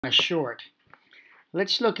short.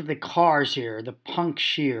 Let's look at the cars here, the punch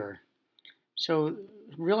shear. So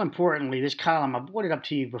real importantly, this column, I've brought it up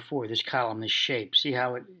to you before, this column, this shape. See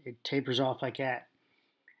how it tapers off like that?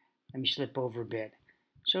 Let me slip over a bit.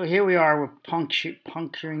 So here we are with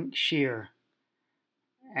puncturing shear.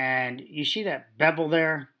 And you see that bevel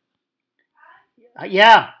there?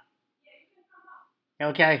 Yeah.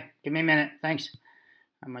 Okay, give me a minute. Thanks.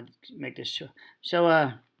 I'm going to make this short.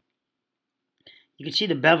 So, you can see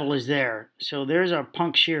the bevel is there. So there's our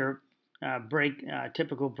punch shear break,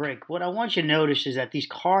 typical break. What I want you to notice is that these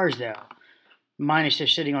cars, though, minus they're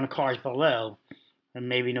sitting on the cars below, and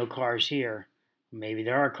maybe no cars here, maybe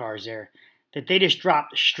there are cars there, that they just drop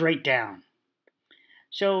straight down.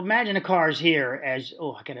 So imagine the cars here as,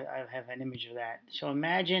 I have an image of that. So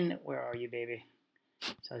imagine, where are you, baby?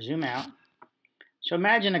 So I'll zoom out. So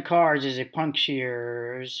imagine the cars as a punch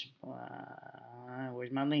shears.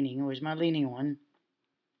 Where's my leaning one?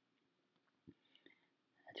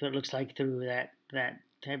 That's what it looks like through that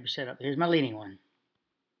type of setup. Here's my leaning one.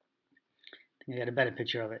 I think I got a better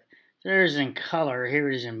picture of it. So there's in color. Here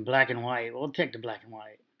it is in black and white. We'll take the black and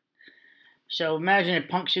white. So imagine it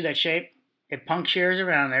punctures that shape. It punctures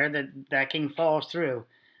around there. That decking falls through.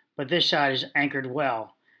 But this side is anchored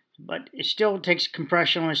well. But it still takes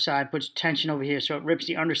compression on this side, puts tension over here, so it rips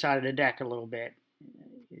the underside of the deck a little bit,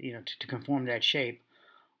 to conform to that shape.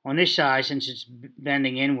 On this side, since it's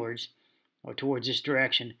bending inwards, or towards this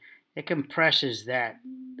direction, it compresses that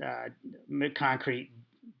concrete,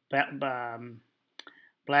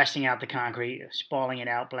 blasting out the concrete, spalling it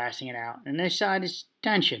out, blasting it out. And this side is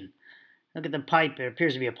tension. Look at the pipe. It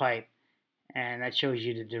appears to be a pipe, and that shows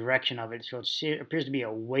you the direction of it. So it appears to be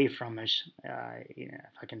away from us, if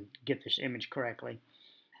I can get this image correctly.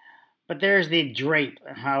 But there's the drape,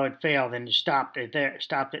 how it failed, and stopped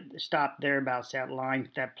thereabouts that line,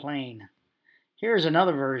 that plane. Here's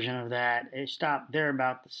another version of that. It stopped there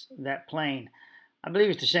about that plane. I believe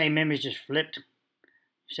it's the same image, just flipped.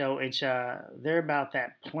 So it's there about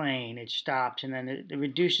that plane. It stops, and then it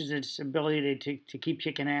reduces its ability to keep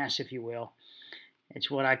kicking ass, if you will. It's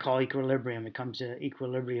what I call equilibrium. It comes to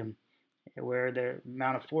equilibrium, where the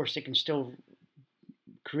amount of force it can still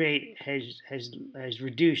create has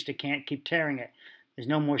reduced. It can't keep tearing it. There's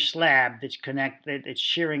no more slab that's connected. It's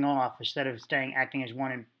shearing off instead of acting as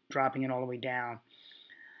one and dropping it all the way down.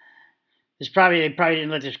 They probably didn't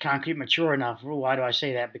let this concrete mature enough. Why do I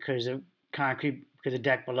say that? Because the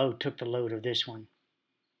deck below took the load of this one.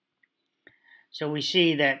 So we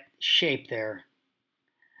see that shape there.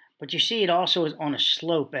 But you see it also is on a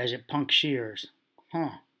slope as it punch shears.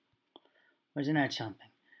 Wasn't that something?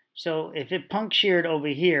 So if it punch sheared over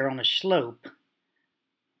here on a slope,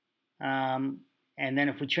 and then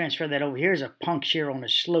if we transfer that over here as a punch shear on a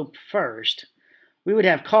slope first, we would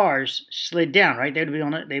have cars slid down, right? They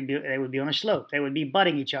would be on a slope. They would be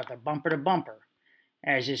butting each other, bumper to bumper.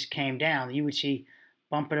 As this came down, you would see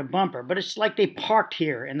bumper to bumper. But it's like they parked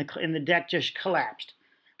here, and the deck just collapsed,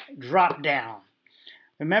 dropped down.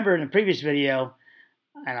 Remember in the previous video,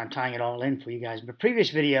 and I'm tying it all in for you guys, but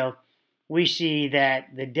previous video, we see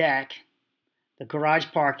that the deck, the garage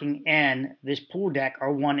parking, and this pool deck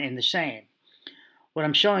are one and the same. What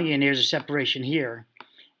I'm showing you, and there's a separation here,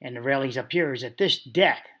 and the railings up here, is that this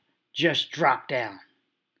deck just dropped down,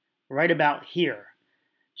 right about here.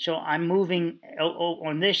 So I'm moving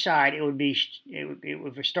on this side. It would be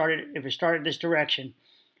if it started this direction,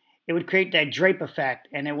 it would create that drape effect,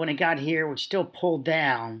 and then when it got here, it would still pull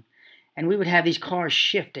down, and we would have these cars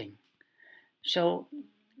shifting. So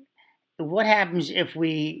what happens if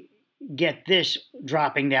we get this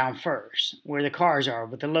dropping down first, where the cars are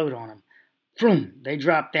with the load on them? Boom, they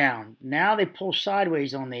drop down. Now they pull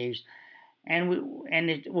sideways on these, and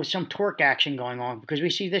with some torque action going on, because we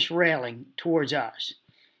see this railing towards us.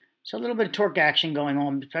 So a little bit of torque action going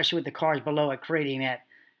on, especially with the cars below it, creating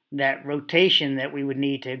that rotation that we would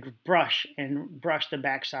need to brush the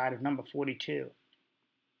backside of number 42.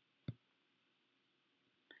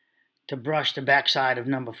 To brush the backside of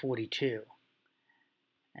number 42.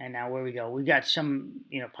 And now where we go? We've got some,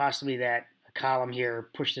 possibly that column here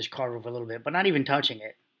pushed this car over a little bit, but not even touching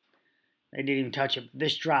it. They didn't even touch it.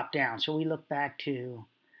 This dropped down. So we look back to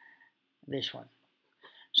this one.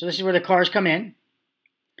 So this is where the cars come in.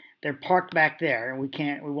 They're parked back there, and we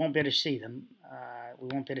won't be able to see them. We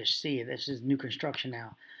won't be able to see. This is new construction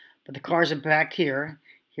now. But the cars are back here.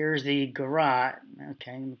 Here's the garage.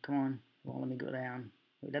 Okay, come on. Well, let me go down.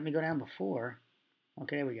 Let me go down before.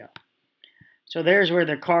 Okay, there we go. So there's where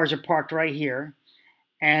the cars are parked right here.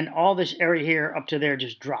 And all this area here up to there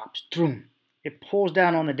just drops. It pulls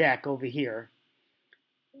down on the deck over here.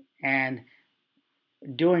 And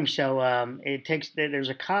doing so, it takes, there's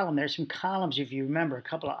a column, there's some columns, if you remember, a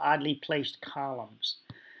couple of oddly placed columns.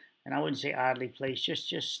 And I wouldn't say oddly placed,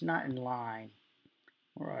 just not in line.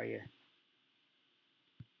 Where are you?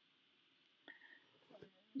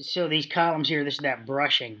 So these columns here, this is that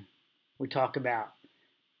brushing we talked about.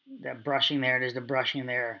 That brushing there, there's the brushing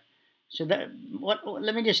there. So that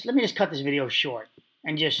let me just cut this video short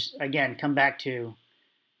and just again come back to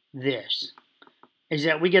this. Is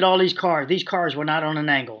that we get all these cars. These cars were not on an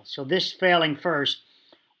angle. So this failing first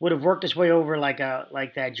would have worked its way over like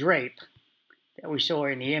that drape that we saw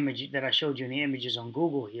in the image that I showed you in the images on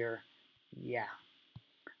Google here. Yeah.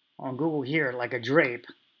 On Google here, like a drape.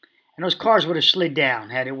 And those cars would have slid down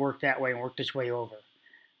had it worked that way and worked its way over.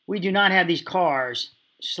 We do not have these cars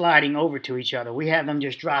sliding over to each other. We have them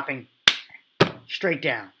just dropping straight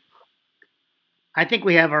down. I think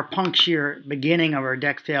we have our puncture beginning of our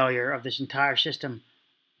deck failure of this entire system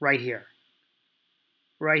right here.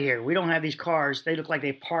 Right here. We don't have these cars. They look like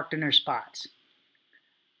they parked in their spots.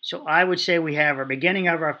 So I would say we have our beginning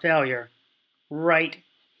of our failure right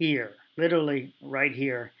here. Literally right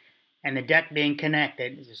here. And the deck being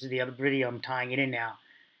connected. This is the other video. I'm tying it in now.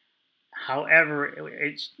 However,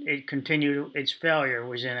 it continued its failure,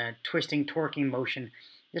 was in a twisting, torquing motion.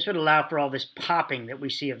 This would allow for all this popping that we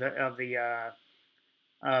see of the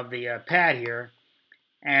pad here,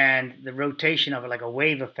 and the rotation of it like a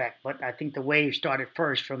wave effect. But I think the wave started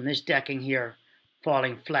first from this decking here,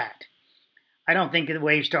 falling flat. I don't think the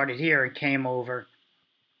wave started here and came over,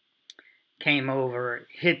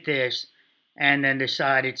 hit this, and then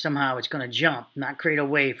decided somehow it's going to jump, not create a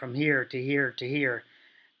wave from here to here to here.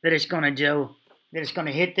 That it's going to do, that it's going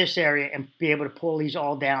to hit this area and be able to pull these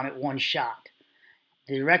all down at one shot.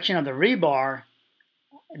 The direction of the rebar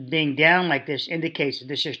being down like this indicates that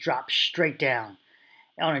this just drops straight down.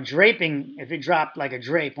 On a draping, if it dropped like a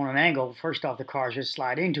drape on an angle, first off the cars would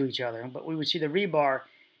slide into each other, but we would see the rebar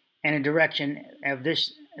in a direction of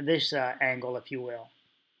this angle, if you will.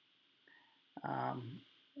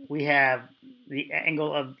 We have the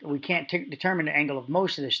angle of, we can't determine the angle of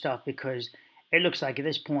most of this stuff because it looks like at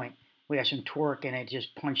this point we have some torque and it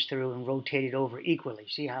just punched through and rotated over equally.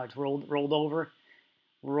 See how it's rolled over?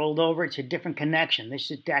 Rolled over. It's a different connection. This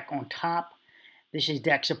is deck on top. This is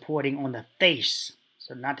deck supporting on the face.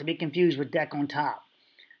 So not to be confused with deck on top.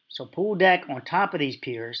 So pool deck on top of these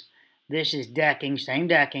piers. This is decking, same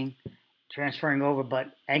decking, transferring over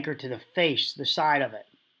but anchored to the face, the side of it.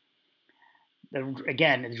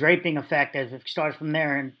 Again, the draping effect as it starts from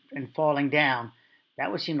there and falling down, that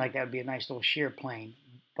would seem like that would be a nice little shear plane.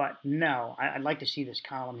 But no, I'd like to see this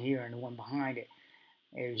column here and the one behind it.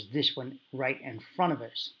 Is this one right in front of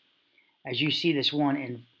us. As you see this one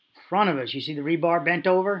in front of us, you see the rebar bent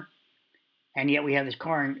over, and yet we have this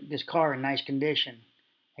car in nice condition.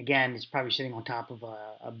 Again, it's probably sitting on top of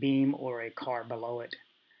a beam or a car below it.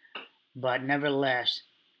 But nevertheless,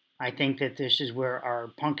 I think that this is where our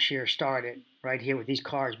puncture shear started, right here with these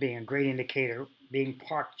cars being a great indicator, being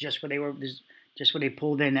parked just where they were, just where they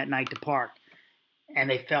pulled in that night to park, and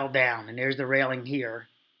they fell down. And there's the railing here,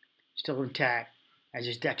 still intact, as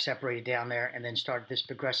this deck separated down there, and then started this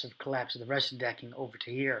progressive collapse of the rest of the decking over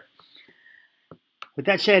to here. With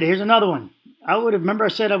that said, here's another one. Remember I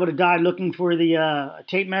said I would have died looking for the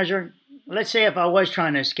tape measure? Let's say if I was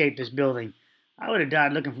trying to escape this building, I would have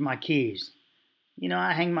died looking for my keys. You know,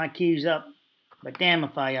 I hang my keys up, but damn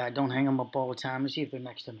if I don't hang them up all the time. Let's see if they're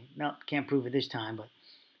next to me. Nope, can't prove it this time, but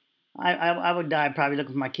I would die probably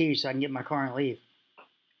looking for my keys so I can get my car and leave.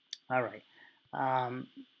 All right.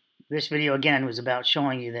 This video, again, was about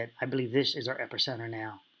showing you that I believe this is our epicenter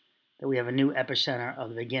now. That we have a new epicenter of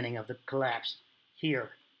the beginning of the collapse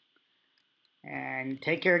here. And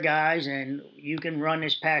take care, guys, and you can run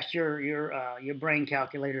this past your brain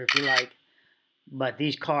calculator if you like. But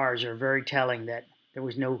these cars are very telling that there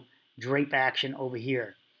was no drape action over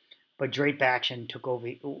here. But drape action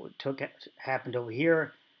happened over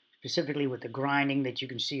here, specifically with the grinding that you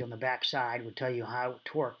can see on the back side would tell you how it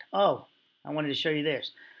torqued. Oh, I wanted to show you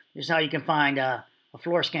this. This is how you can find a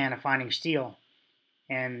floor scan of finding steel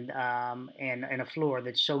and a floor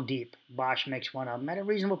that's so deep. Bosch makes one of them at a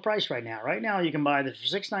reasonable price right now. Right now you can buy this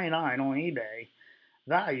for $6.99 on eBay.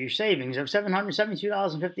 Value savings of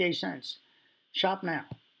 $772.58. Shop now.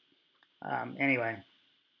 Anyway,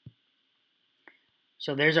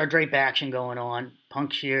 so there's our drape action going on.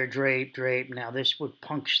 Puncture shear, drape. Now this would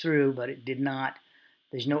punch through, but it did not.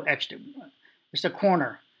 There's no extra. It's a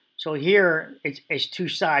corner. So here it's two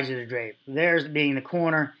sides of the drape. There's being the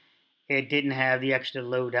corner. It didn't have the extra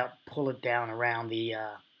load out, pull it down around the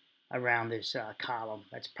around this column.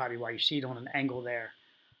 That's probably why you see it on an angle there.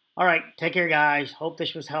 All right, take care, guys. Hope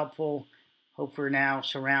this was helpful. hope for now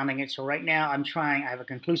surrounding it. So right now I'm trying, I have a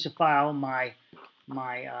conclusive file, my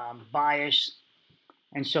bias,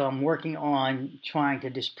 and so I'm working on trying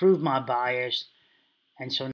to disprove my bias, and so